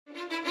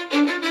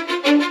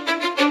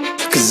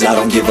Cause I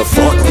don't give a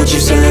fuck what you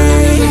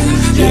say.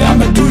 Yeah,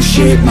 I'ma do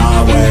shit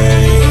my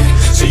way.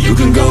 So you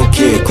can go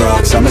kick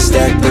rocks, I'ma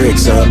stack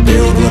bricks up,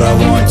 build what I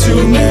want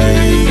to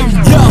make.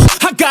 Yo,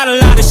 I got a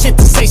lot of shit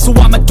to say, so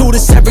I'ma do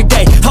this every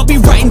day. I'll be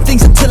writing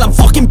things until I'm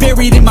fucking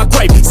buried in my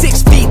grave.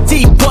 6 feet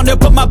deep under,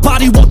 but my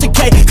body won't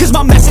decay. Cause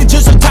my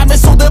messages are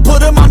timeless, so they'll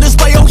put them on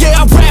display. Oh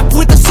yeah, I rap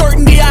with a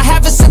certainty, I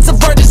have a sense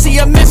of urgency.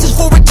 A message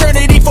for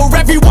eternity, for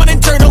everyone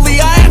internally.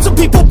 I had some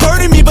people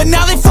burning me, but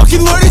now they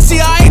fucking learn to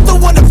see I ain't the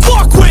one to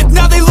fuck with,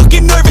 now they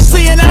looking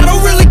nervously. And I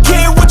don't really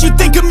care what you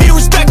think of me,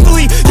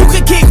 respectfully. You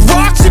can kick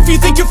rocks if you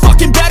think you're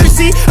fucking better,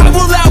 see. I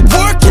will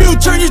outwork you,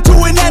 turn you to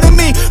an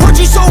enemy. Hurt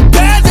you so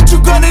bad that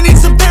you're gonna need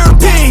some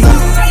therapy.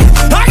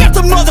 I got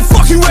the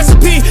motherfucking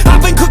recipe.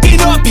 I've been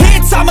cooking up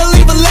hits, I'ma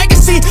leave a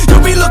legacy.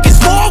 You'll be looking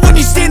small when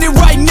you're standing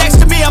right next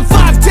to me. I'm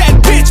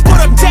 5'10", bitch, but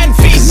I'm 10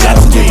 feet next to me. I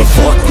don't give a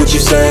fuck what you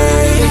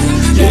say.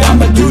 Yeah,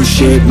 I'ma do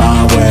shit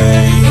my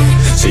way.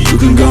 So you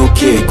can go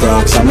kick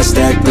rocks, I'ma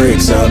stack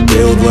bricks up,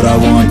 build what I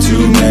want to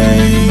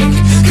make.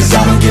 Cause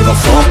I don't give a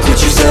fuck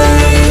what you say.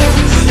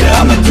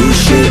 Yeah, I'ma do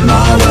shit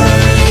my way.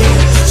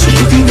 So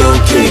you can go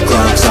kick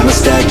rocks, I'ma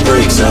stack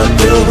bricks up,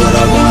 build what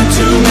I want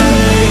to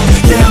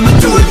make. Yeah, I'ma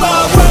do it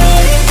my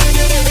way.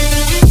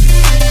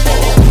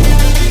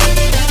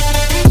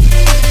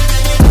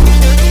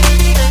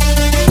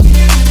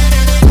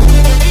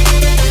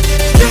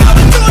 Yeah,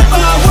 I'ma do it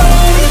my way.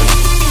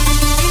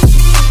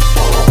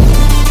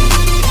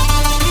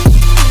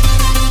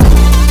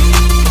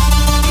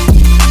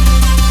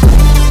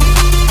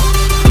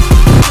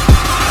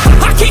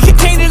 I can't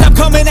contain it, I'm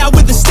coming out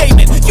with a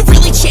statement. You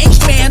really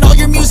changed, man, all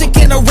your music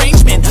and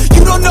arrangement.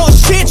 You don't know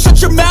shit, shut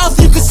your mouth,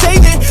 you can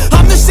save it.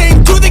 I'm the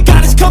same dude that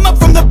got his come up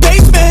from the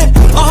basement.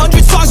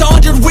 100 songs,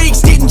 100 weeks,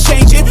 didn't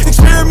change it.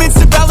 Experiments,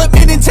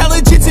 development,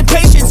 intelligence, and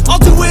patience.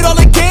 I'll do it all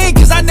again,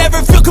 cause I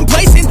never feel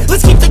complacent.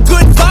 Let's keep the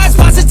good vibes,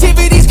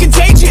 positivity's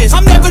contagious.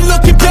 I'm never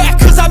looking back,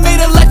 cause I made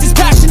a life that's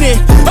passionate.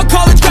 A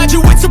college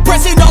graduate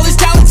suppressing all his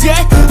talents,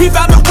 yeah. He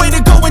found a way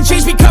to go and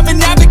change, become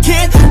an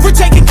advocate. For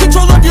taking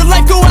control of your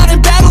life, go out and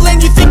battle.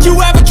 And you think you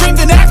have a dream,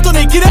 then act on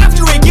it. Get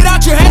after it, get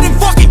out your head and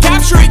fucking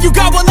capture it. You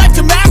got one life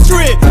to master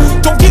it.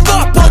 Don't give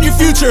up on your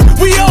future,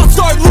 we all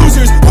start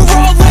losers. We're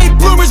all late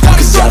bloomers,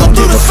 gotta struggle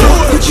through the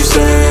sewer. What you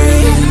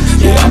say?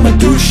 Yeah, I'ma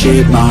do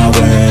shit my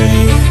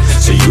way.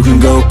 So you can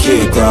go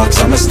kick rocks,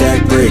 I'ma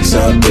stack bricks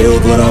up,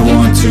 build what I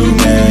want to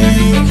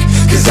make.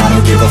 Cause I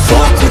don't give a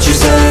fuck what you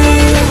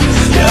say.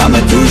 Yeah, I'ma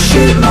do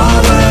shit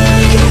my way.